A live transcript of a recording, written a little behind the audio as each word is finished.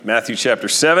Matthew chapter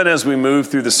 7, as we move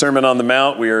through the Sermon on the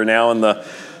Mount, we are now in the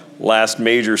last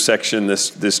major section.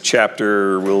 This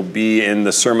chapter will be in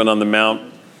the Sermon on the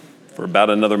Mount for about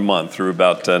another month, through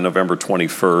about November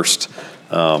 21st.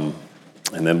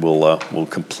 And then we'll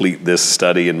complete this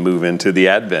study and move into the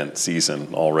Advent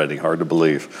season already. Hard to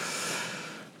believe.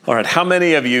 All right, how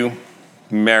many of you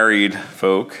married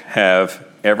folk have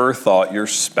ever thought your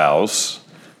spouse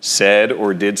said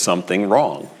or did something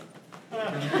wrong?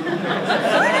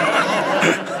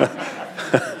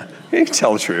 You can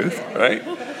tell the truth, right?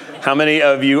 How many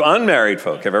of you unmarried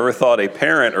folk have ever thought a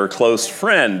parent or close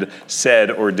friend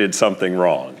said or did something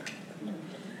wrong?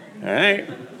 All right.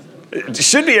 It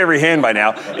should be every hand by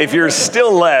now. If you're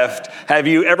still left, have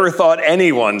you ever thought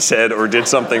anyone said or did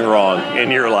something wrong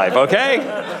in your life? Okay?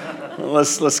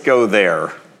 Let's go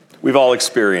there. We've all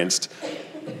experienced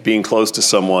being close to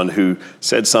someone who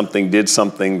said something, did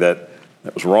something that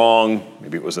was wrong.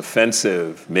 Maybe it was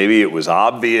offensive. Maybe it was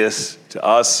obvious to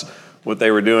us what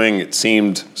they were doing. It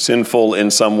seemed sinful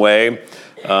in some way.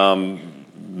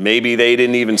 Maybe they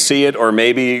didn't even see it, or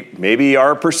maybe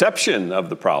our perception of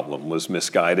the problem was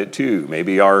misguided too.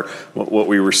 Maybe what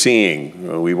we were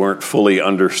seeing, we weren't fully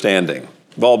understanding.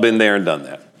 We've all been there and done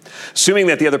that. Assuming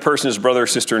that the other person is brother or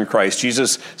sister in Christ,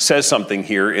 Jesus says something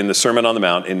here in the Sermon on the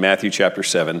Mount in Matthew chapter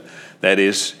 7 that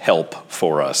is help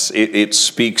for us. It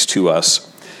speaks to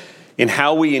us in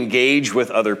how we engage with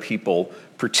other people,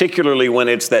 particularly when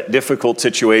it's that difficult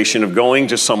situation of going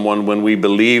to someone when we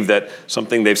believe that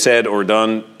something they've said or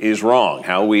done is wrong.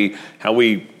 How we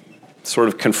sort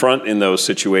of confront in those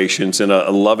situations in a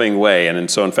loving way.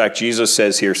 And so, in fact, Jesus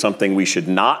says here something we should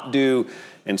not do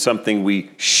and something we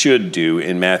should do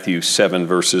in Matthew 7,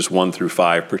 verses 1 through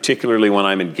 5, particularly when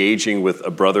I'm engaging with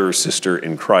a brother or sister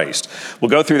in Christ.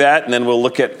 We'll go through that, and then we'll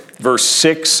look at verse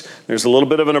 6. There's a little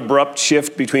bit of an abrupt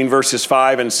shift between verses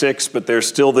 5 and 6, but there's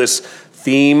still this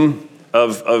theme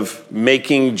of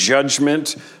making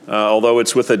judgment, although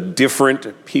it's with a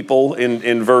different people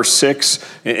in verse 6.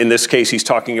 In this case, he's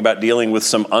talking about dealing with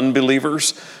some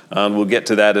unbelievers. We'll get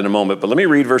to that in a moment. But let me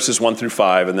read verses 1 through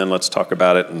 5, and then let's talk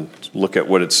about it and look at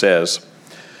what it says.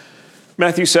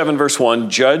 Matthew 7, verse 1,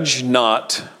 "Judge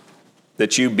not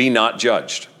that you be not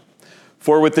judged.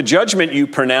 For with the judgment you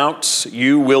pronounce,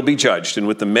 you will be judged, and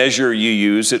with the measure you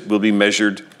use, it will be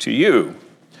measured to you.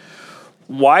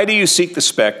 Why do you seek the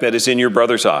speck that is in your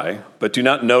brother's eye, but do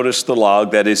not notice the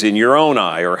log that is in your own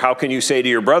eye? Or how can you say to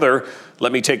your brother,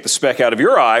 let me take the speck out of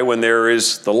your eye when there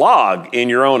is the log in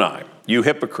your own eye? You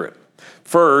hypocrite.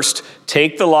 First,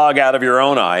 take the log out of your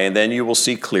own eye, and then you will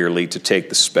see clearly to take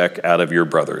the speck out of your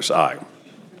brother's eye."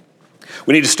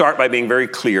 We need to start by being very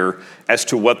clear as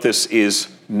to what this is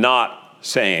not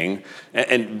saying.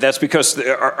 And that's because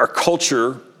our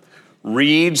culture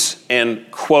reads and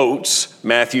quotes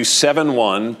Matthew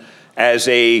 7:1 as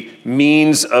a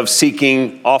means of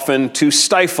seeking often to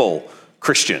stifle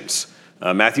Christians.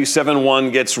 Matthew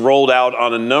 7:1 gets rolled out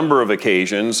on a number of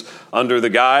occasions under the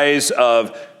guise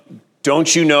of,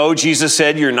 don't you know Jesus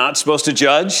said you're not supposed to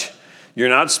judge? You're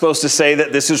not supposed to say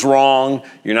that this is wrong.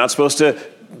 You're not supposed to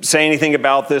say anything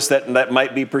about this that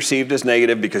might be perceived as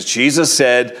negative, because Jesus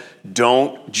said,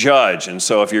 don't judge. And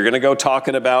so if you're going to go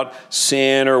talking about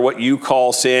sin or what you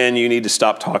call sin, you need to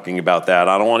stop talking about that.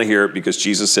 I don't want to hear it because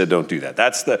Jesus said don't do that.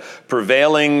 That's the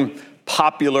prevailing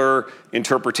popular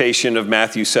interpretation of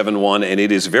Matthew 7:1, and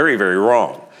it is very, very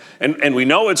wrong. And we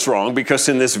know it's wrong because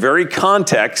in this very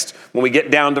context, when we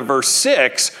get down to verse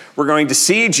 6, we're going to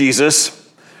see Jesus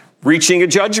reaching a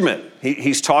judgment.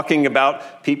 He's talking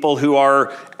about people who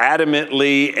are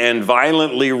adamantly and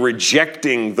violently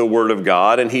rejecting the word of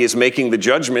God, and he is making the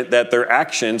judgment that their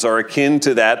actions are akin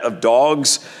to that of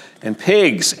dogs and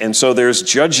pigs. And so there's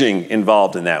judging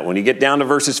involved in that. When you get down to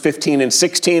verses 15 and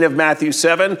 16 of Matthew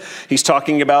 7, he's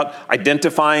talking about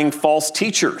identifying false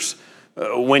teachers.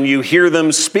 When you hear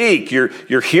them speak,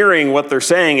 you're hearing what they're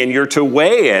saying, and you're to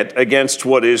weigh it against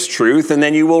what is truth, and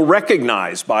then you will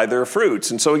recognize by their fruits.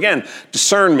 And so again,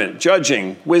 discernment,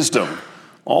 judging, wisdom,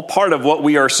 all part of what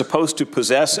we are supposed to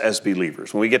possess as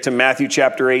believers. When we get to Matthew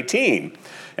chapter 18,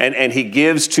 and he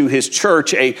gives to his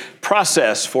church a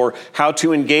process for how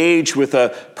to engage with a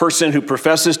person who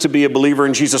professes to be a believer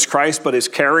in Jesus Christ, but is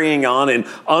carrying on in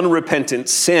unrepentant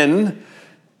sin.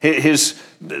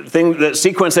 The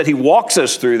sequence that he walks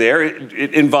us through there,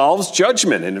 it involves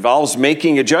judgment. It involves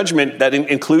making a judgment that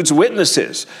includes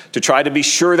witnesses to try to be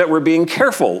sure that we're being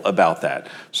careful about that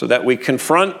so that we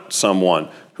confront someone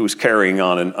who's carrying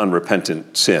on an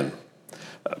unrepentant sin.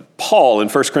 Paul in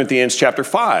 1 Corinthians chapter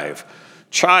 5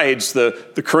 chides the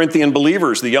Corinthian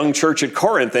believers, the young church at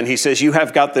Corinth, and he says, you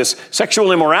have got this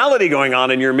sexual immorality going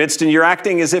on in your midst, and you're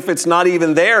acting as if it's not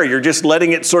even there. You're just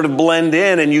letting it sort of blend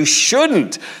in, and you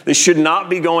shouldn't. This should not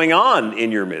be going on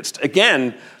in your midst.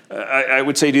 Again, I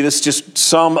would say to you, this is just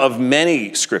some of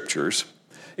many scriptures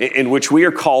in which we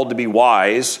are called to be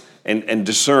wise and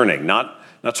discerning, not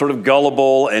sort of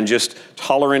gullible and just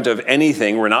tolerant of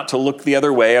anything. We're not to look the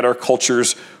other way at our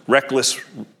culture's reckless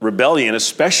rebellion,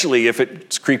 especially if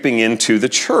it's creeping into the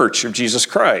church of Jesus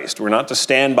Christ. We're not to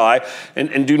stand by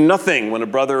and do nothing when a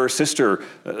brother or sister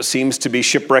seems to be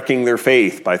shipwrecking their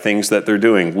faith by things that they're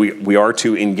doing. We are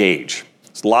to engage.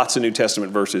 There's lots of New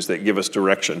Testament verses that give us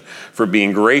direction for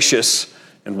being gracious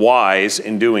and wise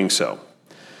in doing so.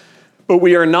 But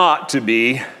we are not to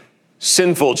be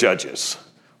sinful judges.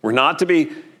 We're not to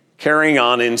be carrying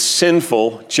on in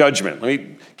sinful judgment. Let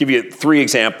me give you 3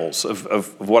 examples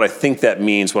of what I think that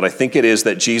means, what I think it is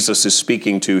that Jesus is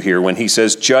speaking to here when he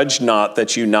says, judge not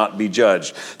that you not be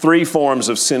judged. 3 forms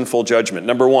of sinful judgment.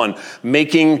 Number 1,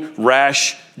 making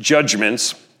rash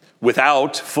judgments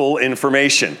without full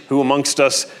information. Who amongst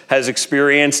us has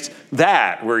experienced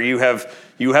that, where you have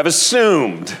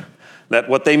assumed that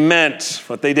what they meant,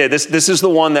 what they did? This is the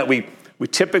one that we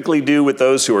typically do with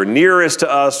those who are nearest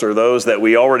to us or those that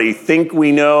we already think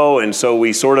we know, and so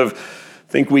we sort of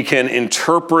think we can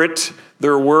interpret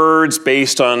their words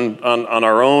based on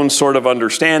our own sort of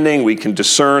understanding. We can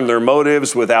discern their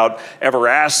motives without ever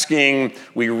asking.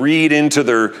 We read into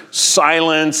their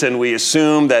silence and we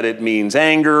assume that it means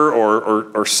anger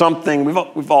or something.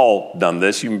 We've all done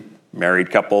this. You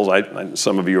married couples,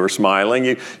 some of you are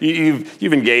smiling.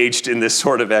 You've engaged in this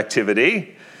sort of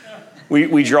activity.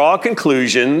 We draw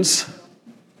conclusions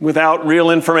without real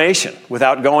information,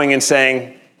 without going and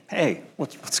saying, hey,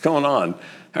 what's going on?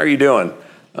 How are you doing?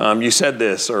 You said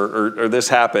this or this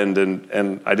happened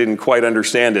and I didn't quite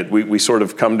understand it. We sort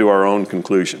of come to our own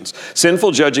conclusions.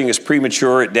 Sinful judging is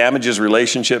premature. It damages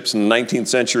relationships. In the 19th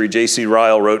century, J.C.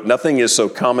 Ryle wrote, nothing is so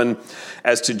common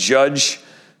as to judge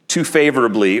too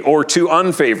favorably or too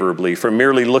unfavorably from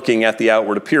merely looking at the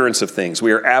outward appearance of things.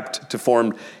 We are apt to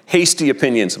form hasty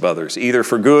opinions of others, either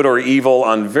for good or evil,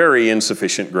 on very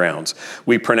insufficient grounds.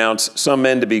 We pronounce some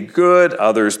men to be good,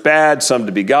 others bad, some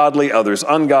to be godly, others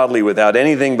ungodly, without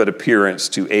anything but appearance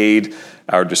to aid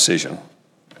our decision.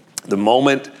 The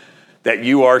moment that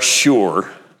you are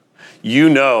sure you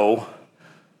know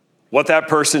what that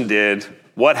person did,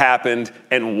 what happened,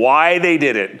 and why they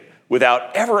did it,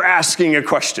 without ever asking a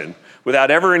question,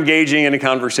 without ever engaging in a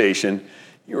conversation,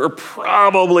 you're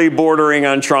probably bordering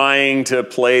on trying to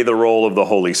play the role of the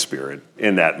Holy Spirit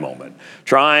in that moment,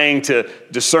 trying to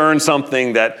discern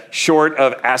something that, short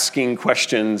of asking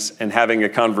questions and having a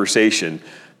conversation,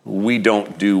 we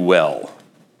don't do well.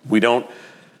 We don't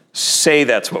say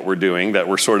that's what we're doing, that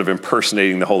we're sort of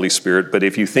impersonating the Holy Spirit, but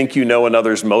if you think you know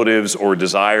another's motives or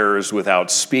desires without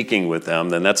speaking with them,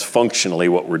 then that's functionally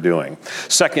what we're doing.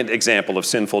 Second example of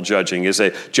sinful judging is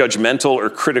a judgmental or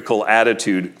critical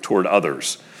attitude toward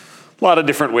others. A lot of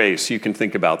different ways you can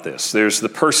think about this. There's the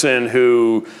person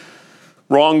who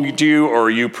wronged you or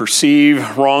you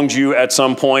perceive wronged you at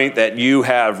some point that you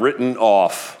have written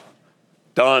off.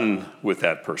 Done with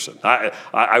that person.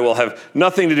 I will have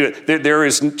nothing to do. There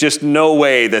is just no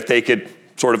way that they could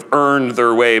sort of earn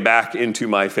their way back into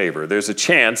my favor. There's a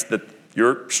chance that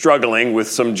you're struggling with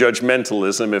some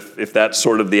judgmentalism if that's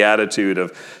sort of the attitude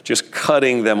of just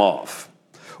cutting them off.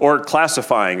 Or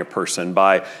classifying a person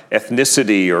by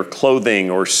ethnicity or clothing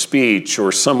or speech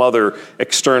or some other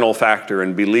external factor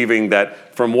and believing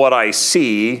that from what I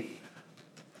see,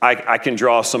 I can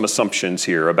draw some assumptions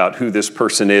here about who this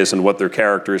person is and what their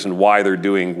character is and why they're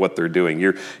doing what they're doing.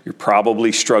 You're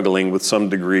probably struggling with some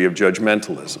degree of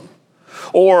judgmentalism.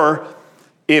 Or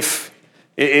if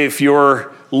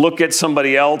your look at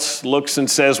somebody else looks and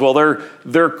says, well,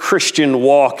 their Christian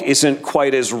walk isn't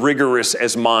quite as rigorous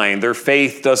as mine. Their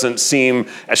faith doesn't seem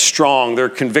as strong. Their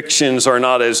convictions are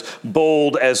not as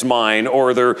bold as mine,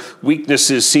 or their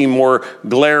weaknesses seem more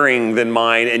glaring than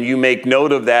mine, and you make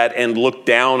note of that and look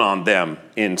down on them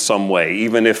in some way,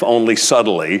 even if only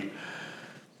subtly,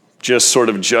 just sort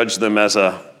of judge them as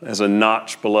a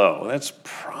notch below. That's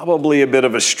probably a bit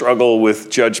of a struggle with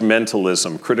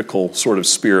judgmentalism, critical sort of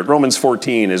spirit. Romans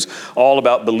 14 is all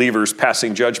about believers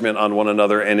passing judgment on one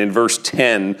another, and in verse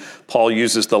 10, Paul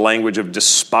uses the language of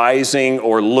despising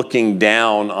or looking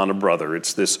down on a brother.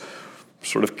 It's this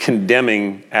sort of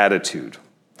condemning attitude.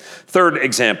 Third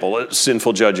example,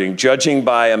 sinful judging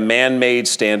by a man-made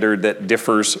standard that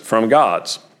differs from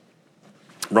God's.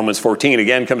 Romans 14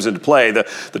 again comes into play. The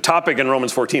topic in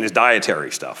Romans 14 is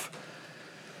dietary stuff.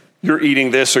 you're eating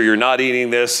this or you're not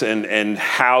eating this, and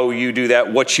how you do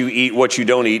that, what you eat, what you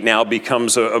don't eat, now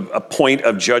becomes a point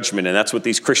of judgment. And that's what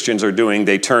these Christians are doing.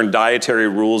 They turn dietary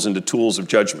rules into tools of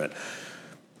judgment.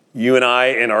 You and I,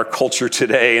 in our culture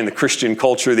today, in the Christian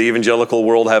culture, the evangelical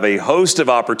world, have a host of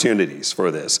opportunities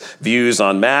for this. Views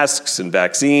on masks and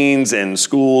vaccines and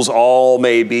schools all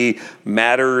may be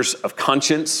matters of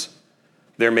conscience.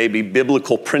 There may be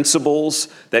biblical principles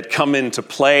that come into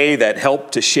play that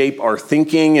help to shape our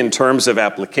thinking in terms of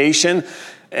application.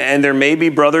 And there may be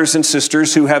brothers and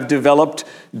sisters who have developed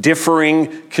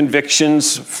differing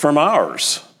convictions from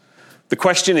ours. The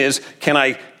question is, can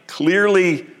I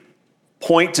clearly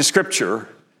point to Scripture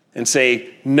and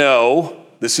say, no,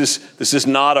 this is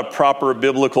not a proper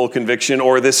biblical conviction,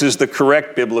 or this is the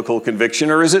correct biblical conviction,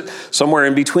 or is it somewhere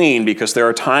in between? Because there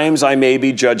are times I may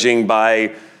be judging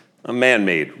by a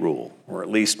man-made rule, or at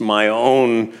least my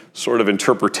own sort of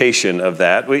interpretation of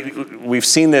that. We've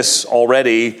seen this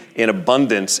already in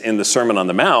abundance in the Sermon on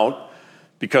the Mount,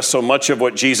 because so much of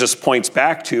what Jesus points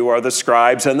back to are the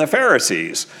scribes and the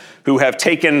Pharisees, who have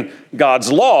taken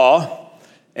God's law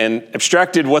and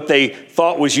abstracted what they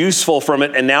thought was useful from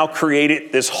it, and now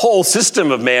created this whole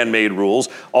system of man-made rules,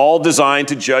 all designed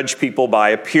to judge people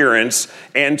by appearance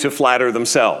and to flatter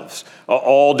themselves.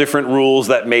 All different rules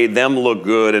that made them look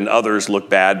good and others look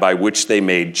bad, by which they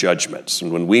made judgments.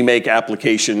 And when we make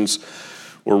applications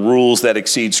or rules that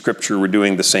exceed Scripture, we're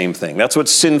doing the same thing. That's what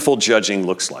sinful judging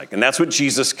looks like, and that's what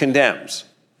Jesus condemns.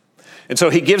 And so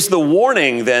he gives the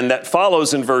warning then that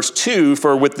follows in verse 2,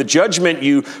 for with the judgment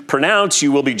you pronounce,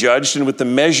 you will be judged, and with the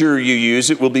measure you use,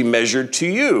 it will be measured to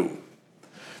you.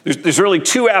 There's really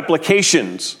two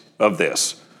applications of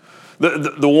this.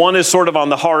 The one is sort of on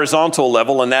the horizontal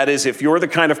level, and that is if you're the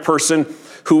kind of person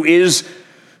who is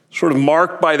sort of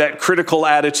marked by that critical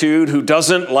attitude, who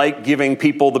doesn't like giving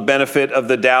people the benefit of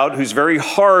the doubt, who's very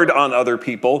hard on other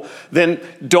people, then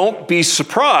don't be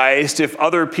surprised if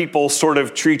other people sort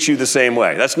of treat you the same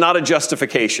way. That's not a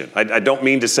justification. I don't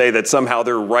mean to say that somehow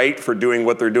they're right for doing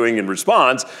what they're doing in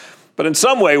response, but in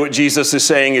some way what Jesus is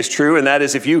saying is true, and that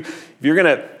is if you're going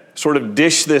to sort of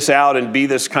dish this out and be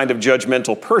this kind of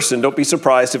judgmental person, don't be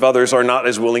surprised if others are not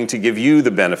as willing to give you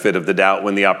the benefit of the doubt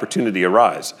when the opportunity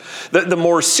arises. The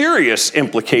more serious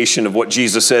implication of what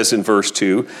Jesus says in verse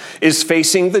 2 is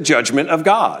facing the judgment of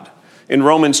God. In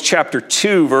Romans chapter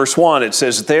 2, verse 1, it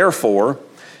says, "Therefore,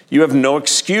 you have no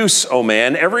excuse, O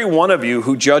man, every one of you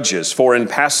who judges, for in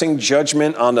passing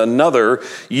judgment on another,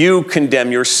 you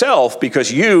condemn yourself,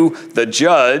 because you, the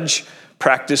judge,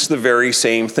 practice the very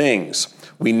same things.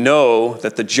 We know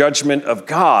that the judgment of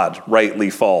God rightly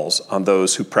falls on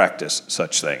those who practice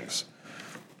such things."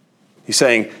 He's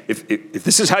saying, if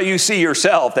this is how you see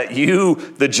yourself, that you,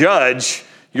 the judge,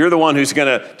 you're the one who's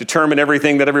going to determine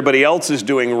everything that everybody else is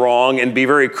doing wrong and be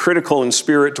very critical in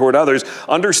spirit toward others,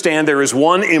 understand there is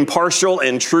one impartial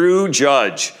and true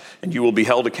judge, and you will be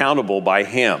held accountable by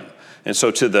him. And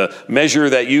so to the measure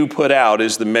that you put out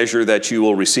is the measure that you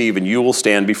will receive, and you will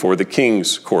stand before the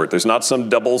king's court. There's not some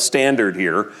double standard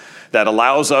here that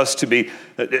allows us to be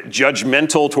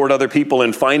judgmental toward other people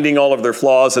and finding all of their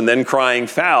flaws and then crying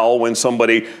foul when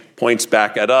somebody points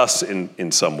back at us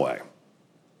in some way.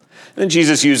 And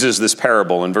Jesus uses this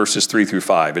parable in verses 3 through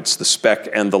 5. It's the speck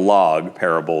and the log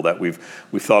parable that we've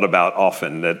thought about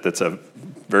often. That's a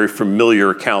very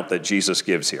familiar account that Jesus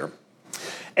gives here.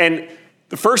 And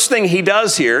the first thing he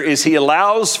does here is he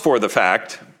allows for the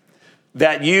fact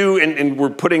that you, and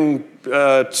we're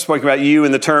speaking about you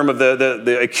in the term of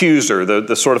the accuser,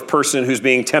 the sort of person who's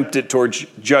being tempted towards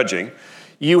judging,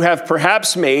 you have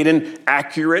perhaps made an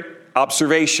accurate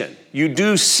observation. You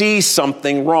do see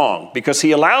something wrong, because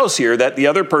he allows here that the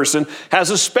other person has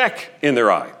a speck in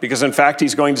their eye. Because in fact,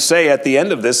 he's going to say at the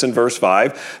end of this in verse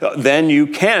 5, then you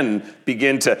can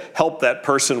begin to help that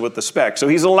person with the speck. So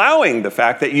he's allowing the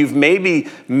fact that you've maybe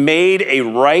made a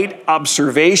right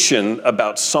observation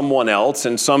about someone else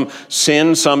and some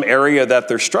sin, some area that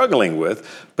they're struggling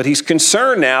with, but he's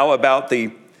concerned now about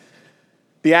the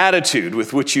attitude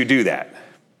with which you do that.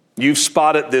 You've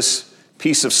spotted this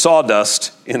piece of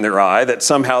sawdust in their eye that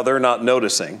somehow they're not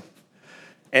noticing.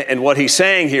 And what he's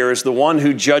saying here is the one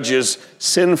who judges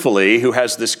sinfully, who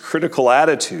has this critical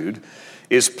attitude,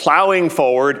 is plowing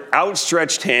forward,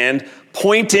 outstretched hand,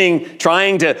 pointing,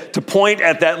 trying to point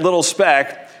at that little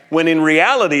speck, when in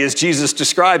reality, as Jesus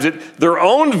describes it, their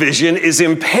own vision is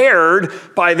impaired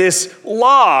by this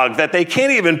log that they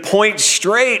can't even point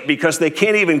straight, because they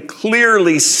can't even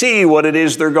clearly see what it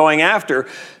is they're going after,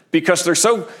 because they're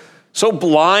so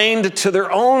blind to their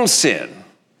own sin,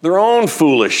 their own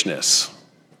foolishness.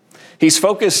 He's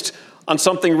focused on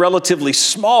something relatively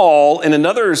small in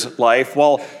another's life,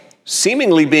 while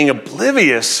seemingly being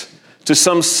oblivious to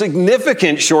some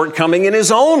significant shortcoming in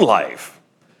his own life.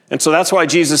 And so that's why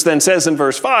Jesus then says in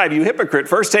verse 5, you hypocrite,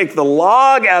 first take the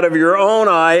log out of your own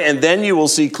eye, and then you will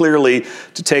see clearly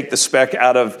to take the speck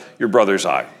out of your brother's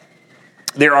eye.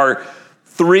 There are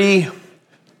 3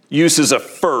 uses of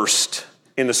first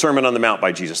in the Sermon on the Mount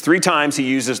by Jesus. 3 times he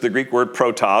uses the Greek word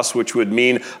protos, which would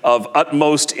mean of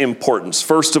utmost importance,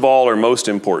 first of all or most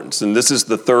importance. And this is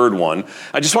the 3rd one.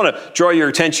 I just want to draw your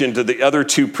attention to the other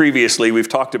 2 previously. We've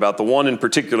talked about the one in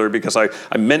particular because I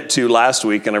meant to last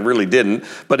week and I really didn't.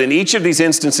 But in each of these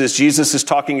instances, Jesus is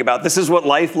talking about this is what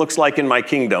life looks like in my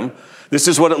kingdom. This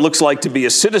is what it looks like to be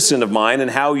a citizen of mine and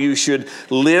how you should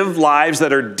live lives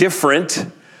that are different.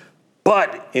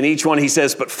 But in each one he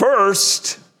says, but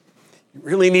first, you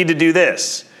really need to do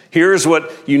this. Here's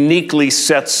what uniquely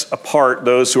sets apart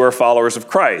those who are followers of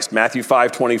Christ. Matthew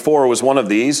 5:24 was one of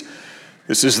these.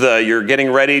 This is you're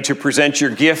getting ready to present your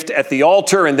gift at the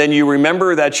altar, and then you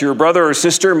remember that your brother or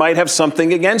sister might have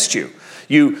something against you.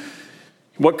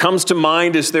 What comes to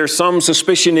mind is there's some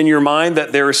suspicion in your mind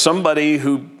that there is somebody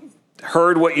who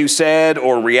heard what you said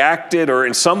or reacted or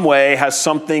in some way has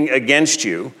something against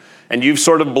you. And you've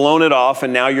sort of blown it off,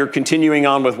 and now you're continuing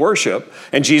on with worship.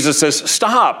 And Jesus says,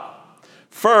 stop.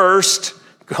 First,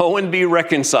 go and be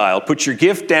reconciled. Put your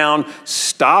gift down,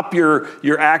 stop your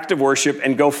act of worship,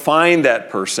 and go find that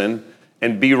person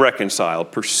and be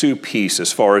reconciled. Pursue peace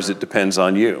as far as it depends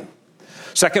on you.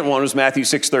 Second one was Matthew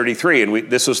 6:33, and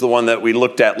this was the one that we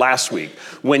looked at last week.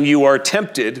 When you are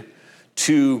tempted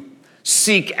to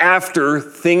seek after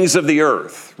things of the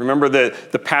earth. Remember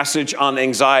the passage on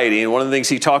anxiety, and one of the things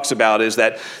he talks about is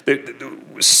that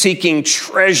seeking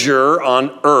treasure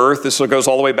on earth, this goes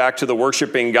all the way back to the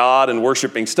worshiping God and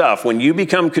worshiping stuff. When you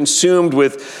become consumed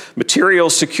with material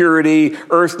security,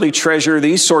 earthly treasure,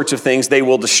 these sorts of things, they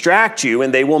will distract you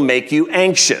and they will make you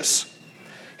anxious.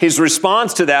 His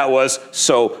response to that was,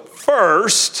 so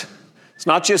first, it's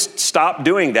not just stop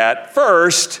doing that,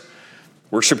 first,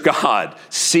 worship God.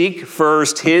 Seek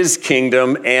first his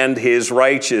kingdom and his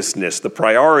righteousness. The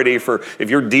priority if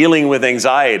you're dealing with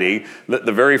anxiety,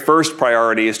 the very first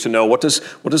priority is to know what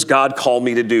does God call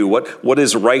me to do? What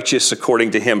is righteous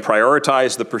according to him?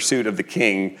 Prioritize the pursuit of the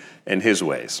king and his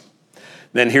ways.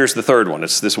 Then here's the 3rd one.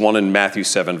 It's this one in Matthew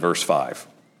 7, verse 5.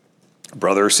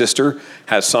 Brother or sister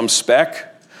has some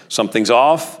speck, something's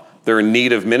off, they're in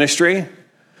need of ministry.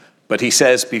 But he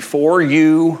says, before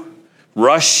you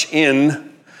rush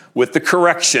in with the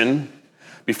correction,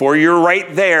 before you're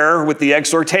right there with the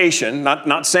exhortation,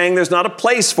 not saying there's not a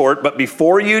place for it, but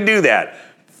before you do that,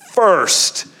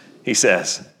 first, he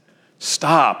says,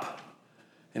 stop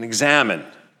and examine,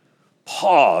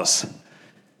 pause,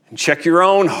 and check your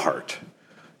own heart.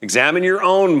 Examine your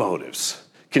own motives.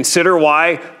 Consider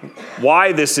why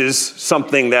this is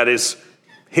something that is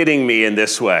hitting me in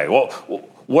this way. Well,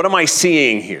 what am I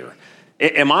seeing here?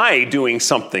 Am I doing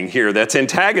something here that's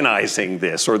antagonizing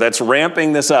this or that's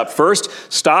ramping this up? First,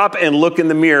 stop and look in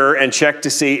the mirror and check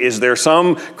to see, is there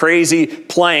some crazy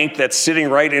plank that's sitting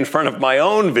right in front of my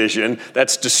own vision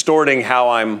that's distorting how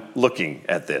I'm looking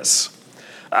at this?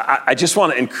 I just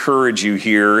want to encourage you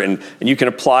here, and you can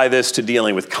apply this to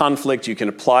dealing with conflict. You can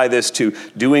apply this to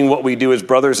doing what we do as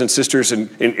brothers and sisters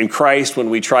in Christ when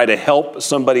we try to help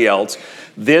somebody else.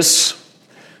 This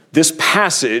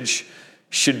passage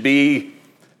should be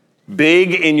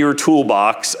big in your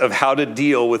toolbox of how to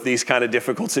deal with these kind of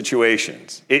difficult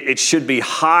situations. It should be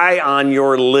high on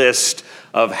your list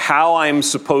of how I'm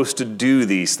supposed to do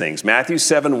these things. Matthew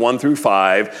 7, 1 through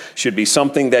 5 should be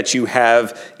something that you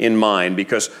have in mind,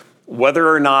 because whether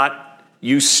or not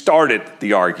you started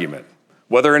the argument,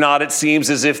 whether or not it seems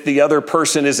as if the other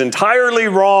person is entirely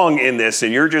wrong in this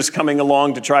and you're just coming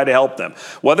along to try to help them,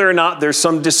 whether or not there's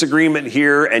some disagreement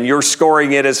here and you're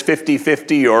scoring it as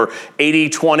 50-50 or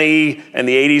 80-20 and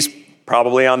the 80's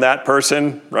probably on that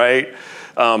person, right?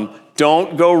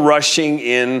 Don't go rushing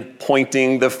in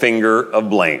pointing the finger of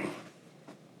blame.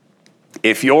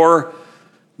 If your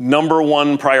number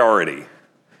one priority,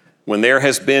 when there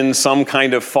has been some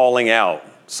kind of falling out,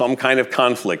 some kind of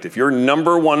conflict, if your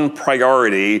number one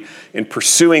priority in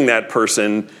pursuing that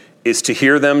person is to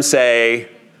hear them say,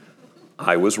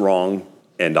 I was wrong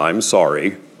and I'm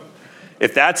sorry,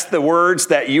 if that's the words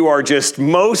that you are just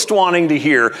most wanting to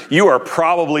hear, you are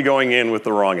probably going in with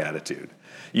the wrong attitude.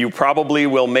 You probably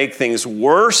will make things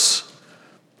worse,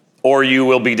 or you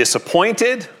will be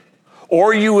disappointed,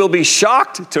 or you will be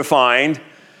shocked to find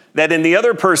that in the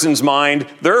other person's mind,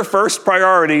 their first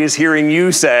priority is hearing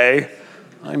you say,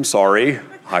 I'm sorry,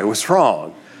 I was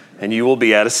wrong. And you will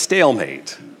be at a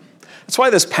stalemate. That's why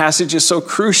this passage is so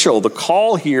crucial. The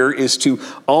call here is to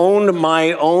own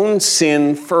my own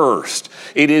sin first.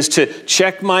 It is to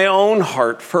check my own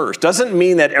heart first. Doesn't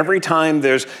mean that every time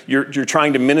you're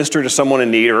trying to minister to someone in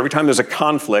need, or every time there's a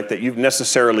conflict that you've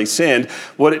necessarily sinned.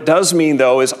 What it does mean,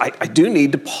 though, is I do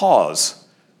need to pause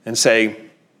and say,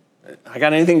 I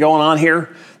got anything going on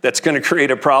here that's going to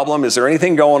create a problem? Is there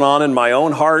anything going on in my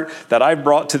own heart that I've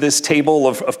brought to this table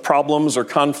of problems or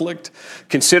conflict?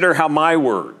 Consider how my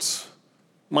words,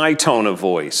 my tone of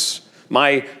voice,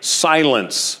 my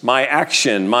silence, my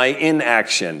action, my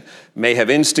inaction may have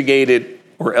instigated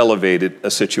or elevated a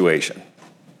situation.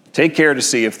 Take care to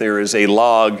see if there is a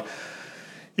log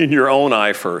in your own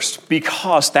eye first,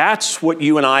 because that's what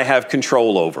you and I have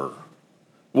control over.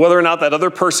 Whether or not that other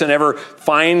person ever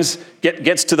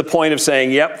gets to the point of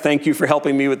saying, yep, thank you for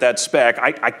helping me with that speck.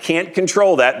 I can't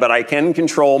control that, but I can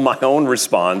control my own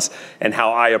response and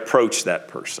how I approach that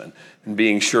person, and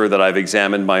being sure that I've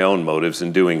examined my own motives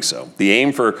in doing so. The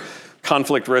aim for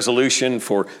conflict resolution,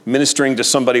 for ministering to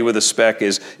somebody with a speck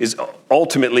is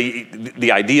ultimately,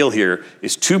 the ideal here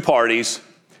is two parties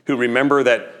who remember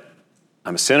that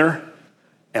I'm a sinner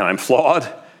and I'm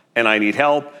flawed and I need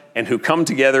help, and who come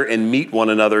together and meet one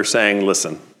another saying,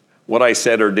 listen, what I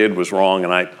said or did was wrong,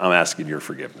 and I'm asking your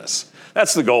forgiveness.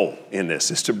 That's the goal in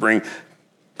this, is to bring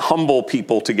humble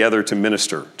people together to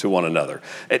minister to one another.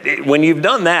 When you've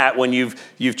done that, when you've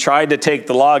tried to take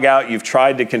the log out, you've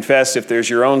tried to confess if there's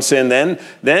your own sin,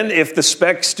 then if the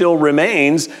speck still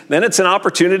remains, then it's an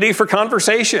opportunity for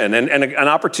conversation and an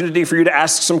opportunity for you to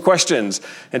ask some questions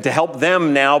and to help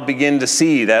them now begin to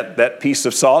see that piece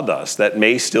of sawdust that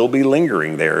may still be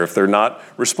lingering there if they're not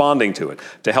responding to it,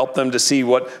 to help them to see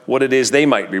what it is they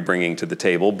might be bringing to the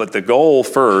table. But the goal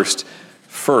first,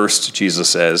 Jesus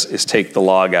says, is take the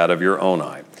log out of your own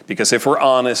eye. Because if we're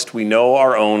honest, we know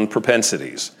our own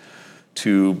propensities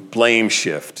to blame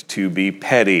shift, to be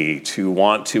petty, to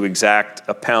want to exact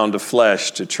a pound of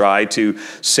flesh, to try to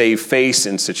save face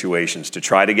in situations, to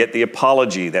try to get the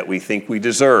apology that we think we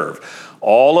deserve.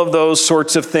 All of those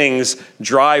sorts of things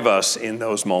drive us in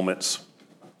those moments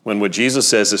when what Jesus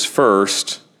says is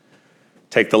first,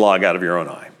 take the log out of your own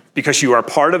eye. Because you are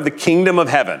part of the kingdom of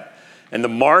heaven. And the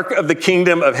mark of the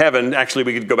kingdom of heaven, actually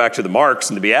we could go back to the marks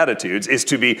and the Beatitudes, is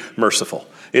to be merciful.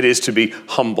 It is to be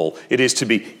humble. It is to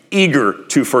be eager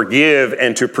to forgive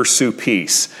and to pursue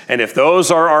peace. And if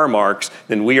those are our marks,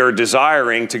 then we are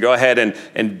desiring to go ahead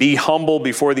and be humble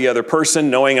before the other person,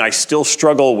 knowing I still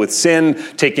struggle with sin,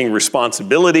 taking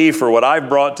responsibility for what I've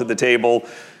brought to the table,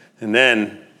 and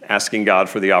then asking God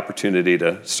for the opportunity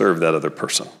to serve that other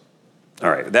person. All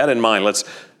right, with that in mind, let's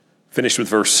finish with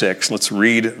verse 6. Let's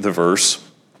read the verse.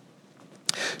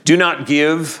 Do not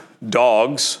give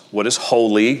dogs what is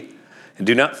holy, and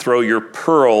do not throw your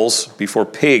pearls before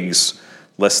pigs,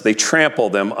 lest they trample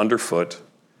them underfoot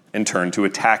and turn to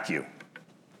attack you.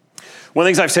 One of the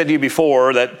things I've said to you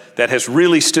before that has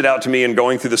really stood out to me in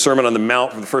going through the Sermon on the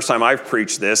Mount for the first time I've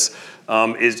preached this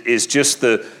is just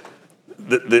the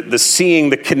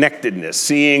seeing the connectedness,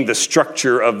 seeing the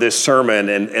structure of this sermon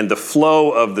and the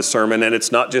flow of the sermon. And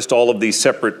it's not just all of these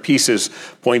separate pieces,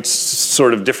 points,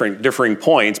 sort of differing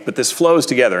points, but this flows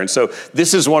together. And so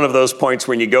this is one of those points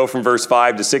when you go from verse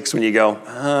 5 to 6, when you go,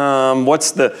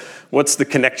 what's the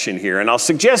connection here? And I'll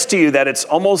suggest to you that it's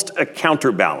almost a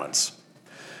counterbalance.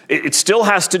 It still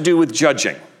has to do with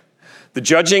judging. The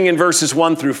judging in verses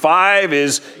 1 through 5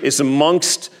 is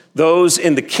amongst those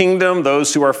in the kingdom,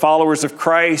 those who are followers of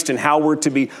Christ, and how we're to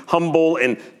be humble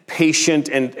and patient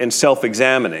and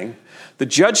self-examining. The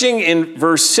judging in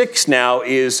verse 6 now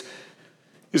is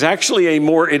actually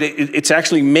it's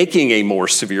actually making a more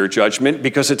severe judgment,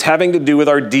 because it's having to do with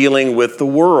our dealing with the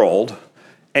world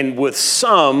and with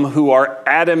some who are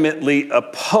adamantly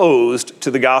opposed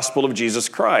to the gospel of Jesus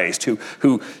Christ,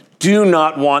 who do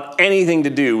not want anything to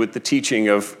do with the teaching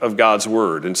of God's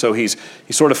word. And so he's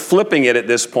sort of flipping it at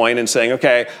this point and saying,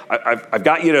 okay, I've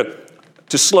got you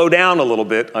to slow down a little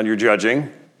bit on your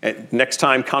judging. And next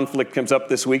time conflict comes up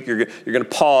this week, you're going to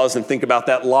pause and think about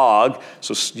that log.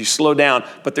 So you slow down.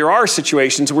 But there are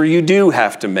situations where you do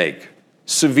have to make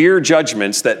severe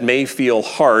judgments that may feel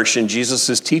harsh. And Jesus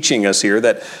is teaching us here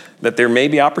that there may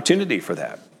be opportunity for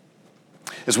that.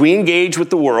 As we engage with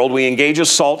the world, we engage as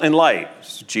salt and light.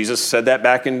 Jesus said that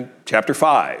back in chapter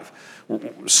 5.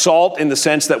 Salt in the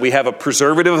sense that we have a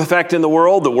preservative effect in the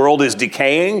world. The world is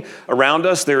decaying around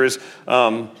us. There is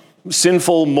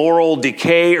sinful moral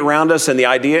decay around us. And the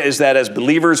idea is that as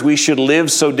believers, we should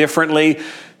live so differently.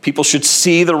 People should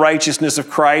see the righteousness of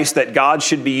Christ, that God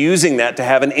should be using that to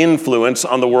have an influence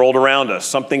on the world around us,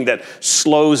 something that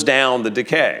slows down the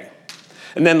decay.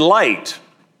 And then light.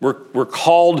 We're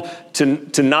called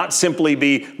to not simply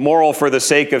be moral for the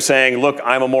sake of saying, look,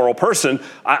 I'm a moral person.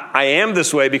 I am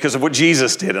this way because of what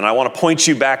Jesus did. And I want to point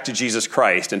you back to Jesus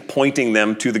Christ and pointing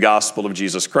them to the gospel of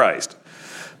Jesus Christ.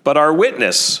 But our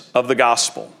witness of the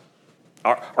gospel,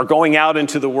 our going out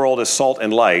into the world as salt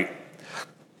and light,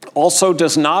 also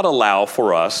does not allow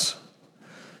for us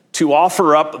to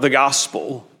offer up the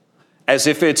gospel as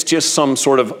if it's just some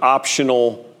sort of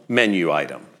optional menu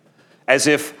item. As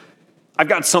if I've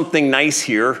got something nice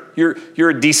here. You're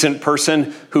a decent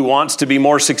person who wants to be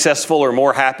more successful or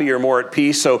more happy or more at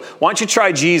peace. So why don't you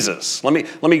try Jesus? Let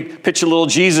me pitch a little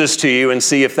Jesus to you and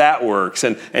see if that works.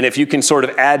 And if you can sort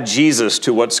of add Jesus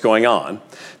to what's going on.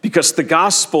 Because the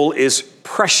gospel is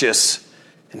precious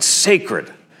and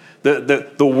sacred.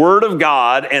 The word of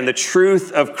God and the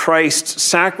truth of Christ's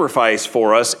sacrifice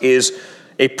for us is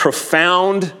a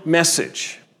profound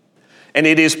message. And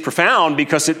it is profound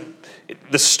because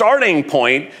the starting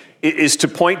point is to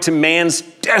point to man's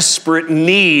desperate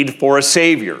need for a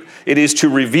Savior. It is to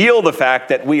reveal the fact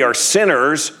that we are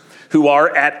sinners who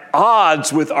are at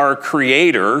odds with our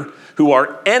Creator, who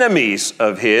are enemies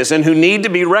of His, and who need to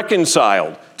be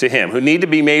reconciled to Him, who need to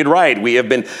be made right. We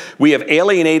have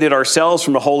alienated ourselves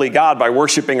from a holy God by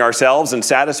worshiping ourselves and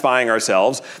satisfying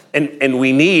ourselves, and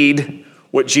we need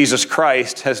what Jesus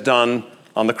Christ has done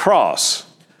on the cross.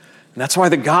 And that's why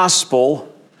the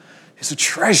gospel is a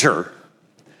treasure.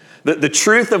 The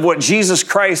truth of what Jesus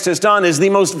Christ has done is the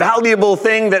most valuable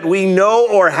thing that we know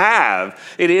or have.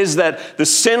 It is that the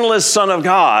sinless Son of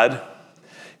God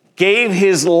gave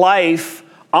His life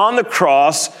on the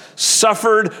cross,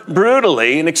 suffered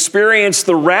brutally, and experienced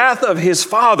the wrath of His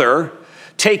Father,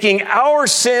 taking our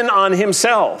sin on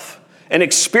Himself and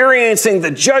experiencing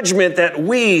the judgment that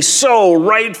we so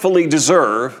rightfully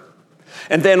deserve,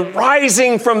 and then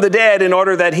rising from the dead in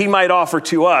order that He might offer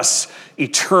to us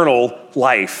eternal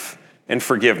life and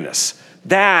forgiveness.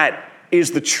 That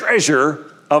is the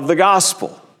treasure of the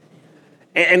gospel.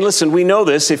 And listen, we know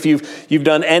this. If you've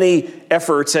done any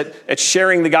efforts at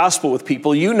sharing the gospel with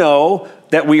people, you know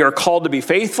that we are called to be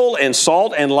faithful and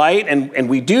salt and light, and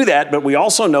we do that, but we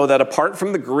also know that apart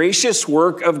from the gracious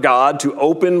work of God to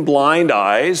open blind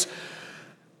eyes,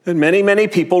 that many, many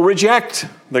people reject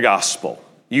the gospel.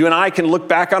 You and I can look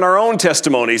back on our own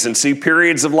testimonies and see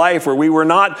periods of life where we were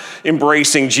not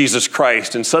embracing Jesus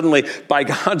Christ. And suddenly, by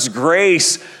God's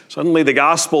grace, suddenly the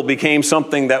gospel became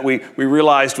something that we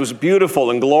realized was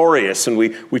beautiful and glorious, and we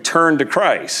turned to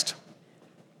Christ.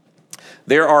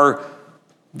 There are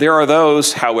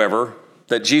those, however,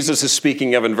 that Jesus is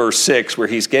speaking of in verse 6, where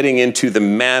He's getting into the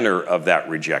manner of that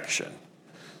rejection.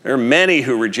 There are many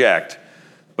who reject.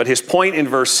 But His point in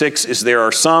verse 6 is there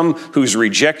are some whose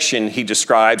rejection He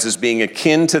describes as being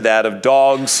akin to that of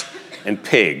dogs and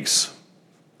pigs.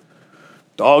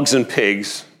 Dogs and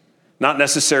pigs, not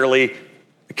necessarily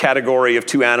a category of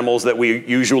two animals that we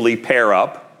usually pair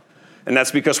up. And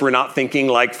that's because we're not thinking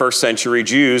like first century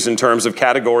Jews in terms of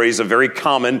categories of very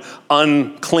common,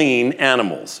 unclean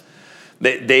animals.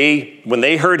 When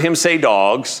they heard Him say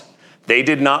dogs, they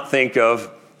did not think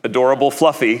of adorable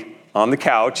Fluffy on the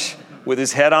couch with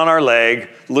his head on our leg,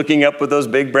 looking up with those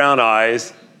big brown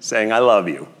eyes, saying, I love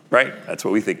you, right? That's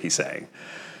what we think He's saying.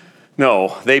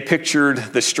 No, they pictured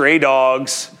the stray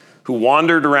dogs who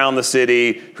wandered around the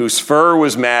city, whose fur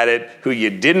was matted, who you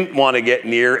didn't want to get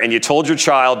near, and you told your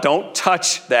child, don't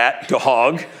touch that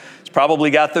dog. It's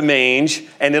probably got the mange,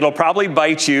 and it'll probably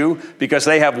bite you because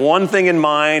they have one thing in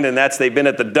mind, and that's they've been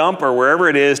at the dump or wherever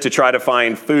it is to try to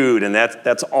find food, and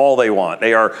that's all they want.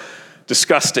 They are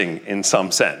disgusting in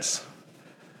some sense.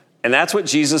 And that's what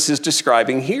Jesus is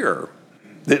describing here.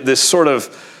 This sort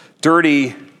of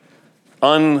dirty,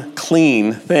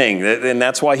 unclean thing. And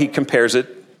that's why He compares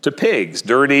it to pigs.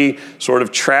 Dirty, sort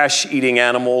of trash-eating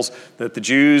animals that the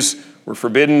Jews were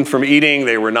forbidden from eating.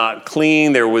 They were not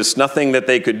clean. There was nothing that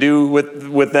they could do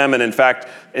with them. And in fact,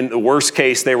 in the worst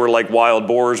case, they were like wild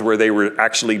boars where they were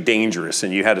actually dangerous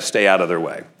and you had to stay out of their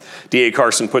way. D.A.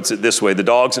 Carson puts it this way: the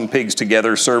dogs and pigs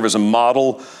together serve as a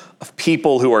model of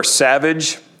people who are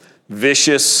savage,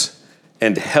 vicious,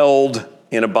 and held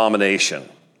in abomination.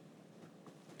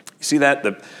 You see that?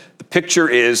 The picture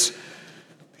is,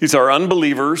 these are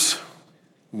unbelievers.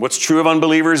 What's true of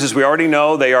unbelievers is we already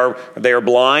know they are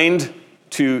blind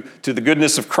to the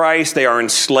goodness of Christ. They are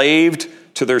enslaved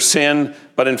to their sin.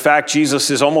 But in fact,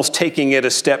 Jesus is almost taking it a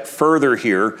step further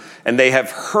here. And they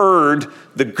have heard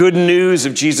the good news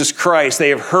of Jesus Christ. They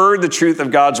have heard the truth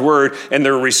of God's word, and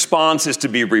their response is to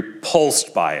be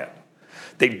repulsed by it.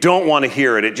 They don't want to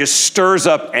hear it. It just stirs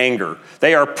up anger.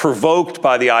 They are provoked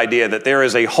by the idea that there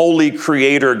is a holy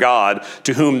creator God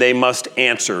to whom they must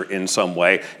answer in some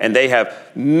way, and they have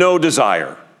no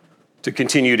desire to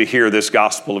continue to hear this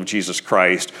gospel of Jesus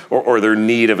Christ or their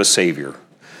need of a Savior.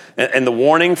 And the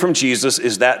warning from Jesus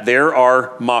is that there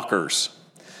are mockers,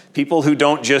 people who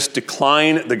don't just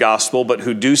decline the gospel, but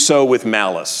who do so with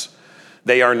malice.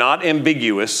 They are not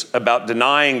ambiguous about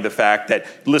denying the fact that,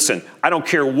 listen, I don't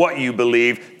care what you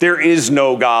believe, there is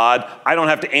no God, I don't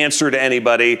have to answer to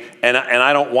anybody, and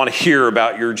I don't want to hear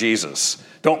about your Jesus.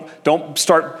 Don't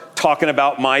start talking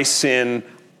about my sin.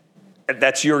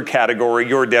 That's your category,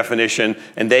 your definition,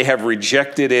 and they have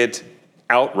rejected it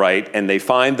outright, and they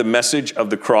find the message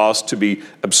of the cross to be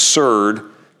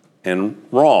absurd and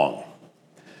wrong.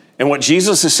 And what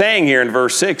Jesus is saying here in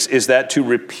verse 6 is that to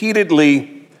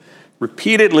repeatedly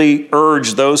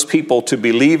urge those people to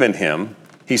believe in him,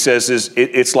 he says,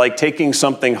 it's like taking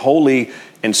something holy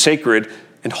and sacred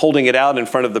and holding it out in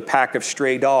front of the pack of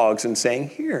stray dogs and saying,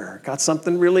 here, got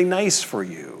something really nice for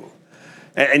you.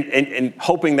 And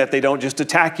hoping that they don't just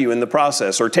attack you in the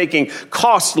process, or taking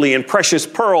costly and precious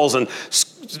pearls and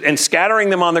scattering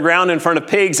them on the ground in front of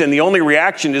pigs, and the only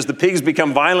reaction is the pigs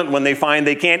become violent when they find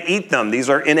they can't eat them. These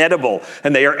are inedible,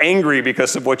 and they are angry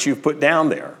because of what you've put down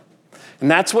there.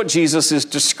 And that's what Jesus is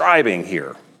describing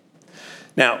here.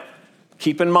 Now,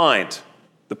 keep in mind,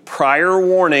 the prior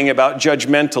warning about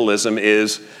judgmentalism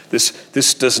is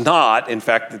this does not, in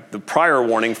fact, the prior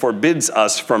warning forbids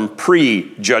us from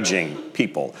prejudging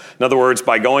people. In other words,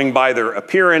 by going by their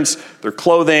appearance, their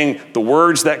clothing, the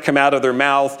words that come out of their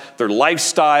mouth, their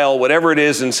lifestyle, whatever it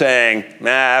is, and saying,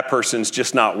 that person's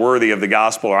just not worthy of the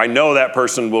gospel, or I know that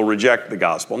person will reject the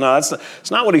gospel. No, that's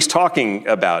not what he's talking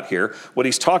about here. What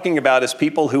he's talking about is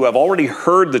people who have already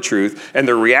heard the truth, and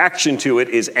their reaction to it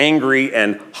is angry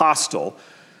and hostile.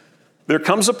 There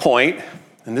comes a point,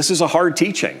 and this is a hard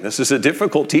teaching, this is a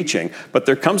difficult teaching, but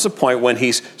there comes a point when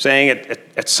he's saying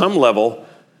at some level,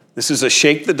 this is a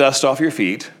shake the dust off your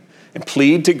feet and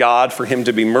plead to God for him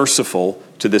to be merciful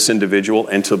to this individual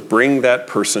and to bring that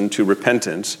person to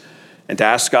repentance and to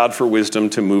ask God for wisdom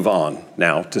to move on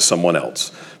now to someone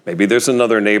else. Maybe there's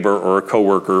another neighbor or a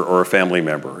coworker or a family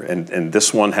member, and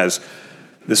this one has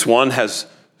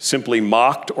simply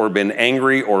mocked or been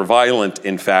angry or violent,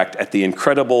 in fact, at the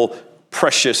incredible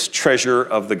precious treasure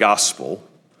of the gospel.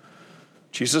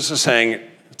 Jesus is saying,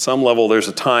 at some level, there's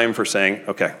a time for saying,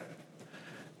 okay,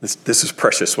 this is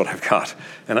precious what I've got,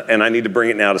 and I need to bring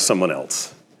it now to someone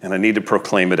else, and I need to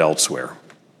proclaim it elsewhere.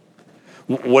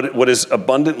 What is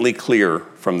abundantly clear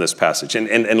from this passage,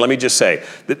 and let me just say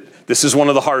that this is one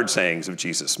of the hard sayings of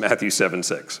Jesus, Matthew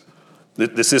 7:6.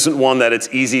 This isn't one that it's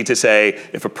easy to say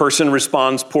if a person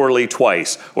responds poorly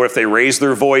twice, or if they raise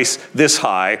their voice this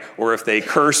high, or if they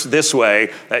curse this way,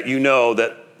 that you know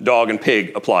that dog and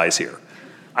pig applies here.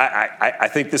 I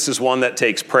think this is one that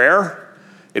takes prayer.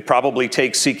 It probably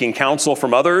takes seeking counsel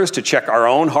from others to check our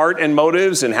own heart and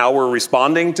motives and how we're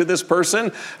responding to this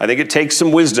person. I think it takes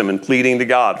some wisdom and pleading to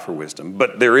God for wisdom.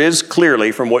 But there is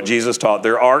clearly, from what Jesus taught,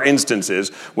 there are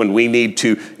instances when we need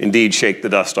to indeed shake the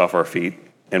dust off our feet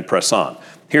and press on.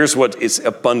 Here's what is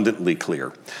abundantly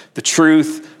clear. The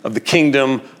truth of the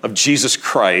kingdom of Jesus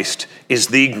Christ is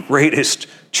the greatest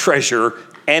treasure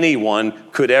anyone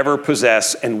could ever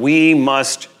possess, and we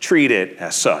must treat it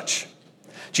as such.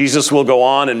 Jesus will go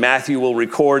on, and Matthew will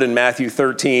record in Matthew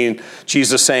 13,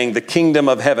 Jesus saying, the kingdom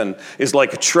of heaven is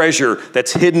like a treasure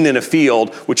that's hidden in a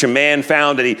field, which a man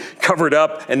found and he covered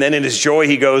up, and then in his joy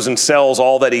he goes and sells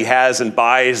all that he has and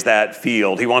buys that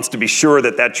field. He wants to be sure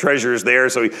that that treasure is there,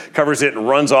 so he covers it and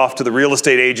runs off to the real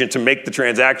estate agent to make the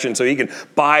transaction so he can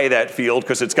buy that field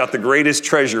because it's got the greatest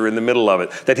treasure in the middle of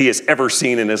it that he has ever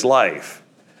seen in his life.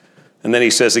 And then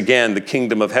he says again, the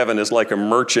kingdom of heaven is like a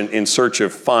merchant in search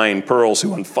of fine pearls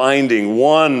who, on finding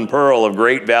one pearl of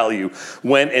great value,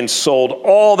 went and sold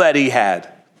all that he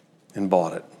had and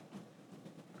bought it.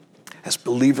 As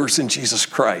believers in Jesus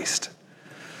Christ,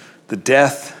 the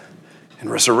death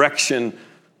and resurrection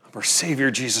of our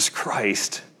Savior Jesus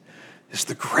Christ is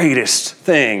the greatest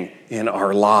thing in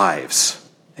our lives.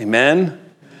 Amen?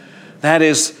 That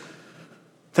is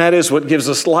what gives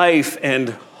us life and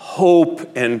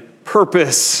hope and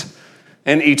purpose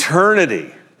and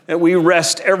eternity, and we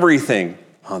rest everything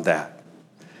on that.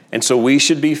 And so we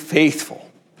should be faithful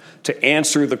to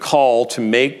answer the call to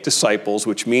make disciples,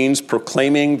 which means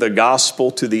proclaiming the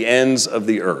gospel to the ends of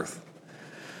the earth.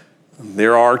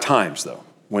 There are times, though,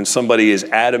 when somebody is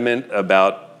adamant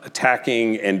about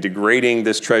attacking and degrading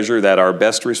this treasure, that our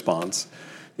best response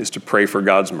is to pray for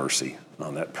God's mercy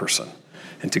on that person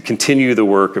and to continue the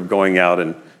work of going out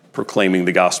and proclaiming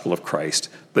the gospel of Christ,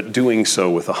 but doing so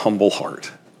with a humble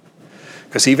heart.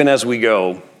 Because even as we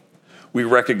go, we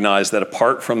recognize that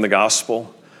apart from the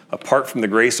gospel, apart from the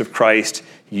grace of Christ,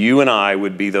 you and I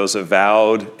would be those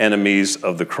avowed enemies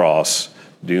of the cross,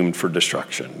 doomed for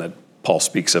destruction, that Paul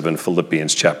speaks of in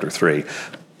Philippians chapter 3.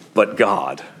 But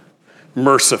God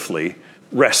mercifully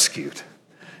rescued.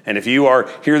 And if you are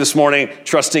here this morning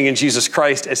trusting in Jesus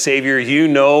Christ as Savior, you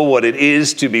know what it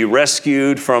is to be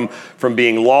rescued from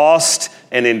being lost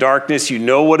and in darkness. You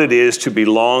know what it is to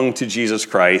belong to Jesus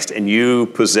Christ, and you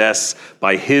possess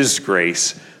by His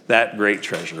grace that great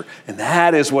treasure. And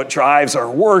that is what drives our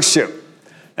worship.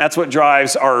 That's what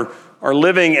drives our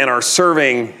living and our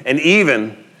serving, and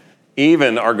even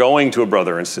our going to a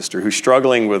brother and sister who's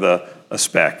struggling with a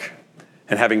speck,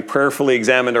 and having prayerfully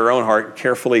examined our own heart,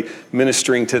 carefully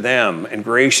ministering to them and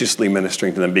graciously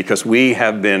ministering to them, because we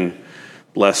have been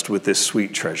blessed with this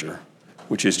sweet treasure,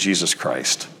 which is Jesus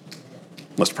Christ.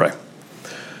 Let's pray.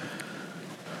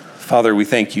 Father, we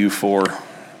thank you for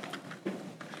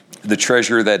the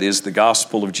treasure that is the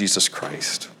gospel of Jesus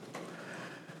Christ.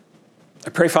 I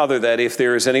pray, Father, that if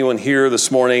there is anyone here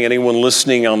this morning, anyone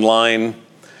listening online,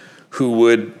 who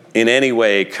would in any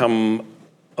way come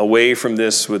away from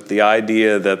this with the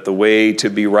idea that the way to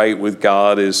be right with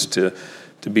God is to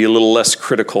be a little less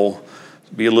critical,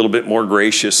 to be a little bit more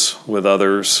gracious with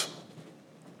others,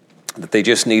 that they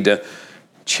just need to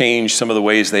change some of the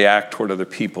ways they act toward other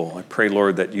people. I pray,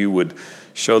 Lord, that you would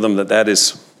show them that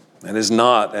is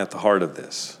not at the heart of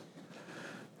this,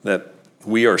 that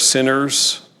we are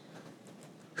sinners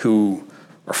who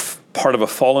are part of a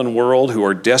fallen world, who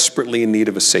are desperately in need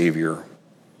of a Savior,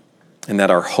 and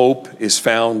that our hope is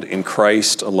found in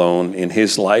Christ alone, in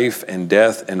His life and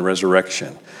death and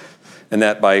resurrection, and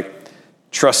that by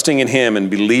trusting in Him and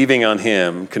believing on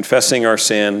Him, confessing our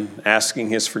sin, asking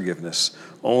His forgiveness,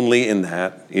 only in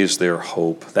that is there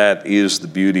hope. That is the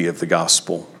beauty of the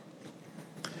gospel.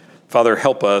 Father,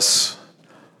 help us.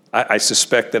 I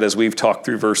suspect that as we've talked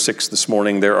through verse 6 this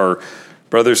morning, there are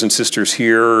brothers and sisters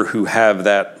here who have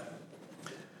that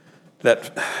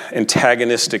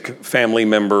antagonistic family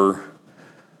member,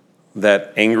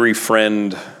 that angry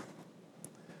friend,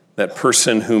 that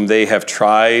person whom they have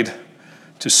tried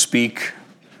to speak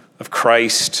of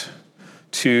Christ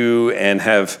to and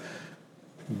have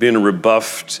been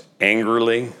rebuffed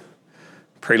angrily.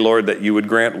 Pray, Lord, that you would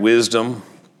grant wisdom,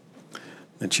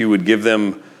 that you would give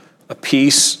them a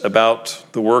peace about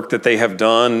the work that they have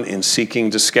done in seeking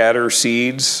to scatter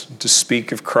seeds, to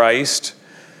speak of Christ.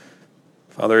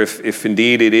 Father, if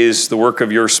indeed it is the work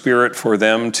of your Spirit for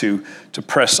them to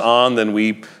press on, then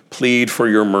we plead for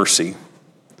your mercy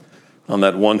on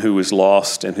that one who is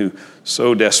lost and who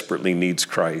so desperately needs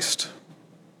Christ.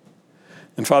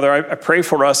 And Father, I pray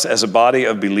for us as a body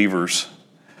of believers,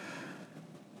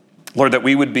 Lord, that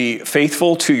we would be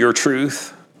faithful to your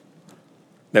truth,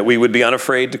 that we would be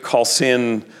unafraid to call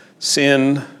sin,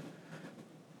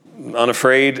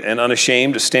 unafraid and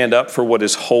unashamed to stand up for what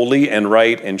is holy and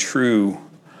right and true,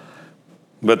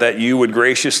 but that you would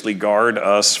graciously guard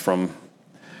us from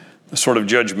the sort of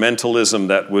judgmentalism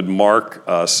that would mark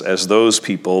us as those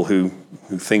people who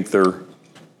think they're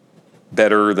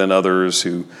better than others,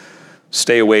 who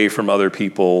stay away from other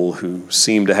people, who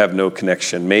seem to have no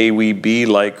connection. May we be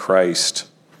like Christ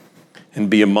and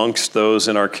be amongst those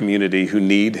in our community who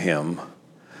need him.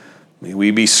 May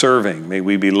we be serving, may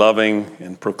we be loving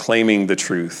and proclaiming the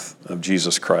truth of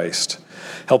Jesus Christ.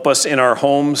 Help us in our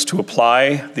homes to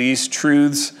apply these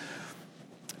truths,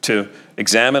 to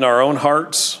examine our own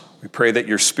hearts. We pray that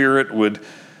your Spirit would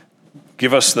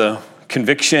give us the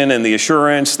conviction and the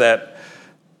assurance that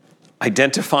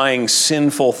identifying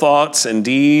sinful thoughts and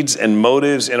deeds and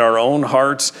motives in our own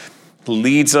hearts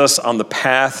leads us on the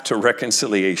path to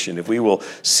reconciliation. If we will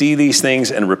see these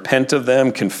things and repent of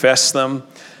them, confess them,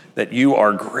 that you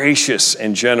are gracious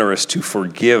and generous to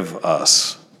forgive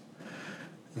us.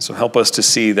 And so help us to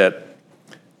see that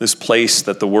this place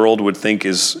that the world would think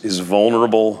is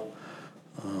vulnerable,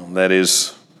 that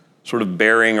is sort of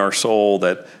bearing our soul,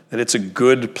 that it's a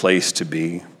good place to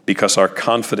be because our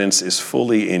confidence is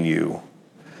fully in you.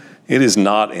 It is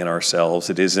not in ourselves.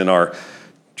 It is in our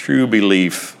true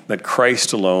belief that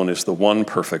Christ alone is the one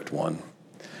perfect one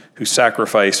whose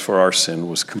sacrifice for our sin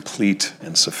was complete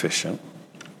and sufficient.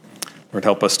 Lord,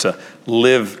 help us to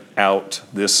live out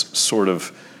this sort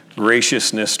of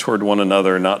graciousness toward one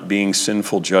another, not being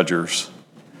sinful judgers.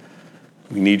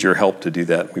 We need your help to do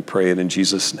that. We pray it in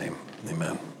Jesus' name.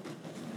 Amen.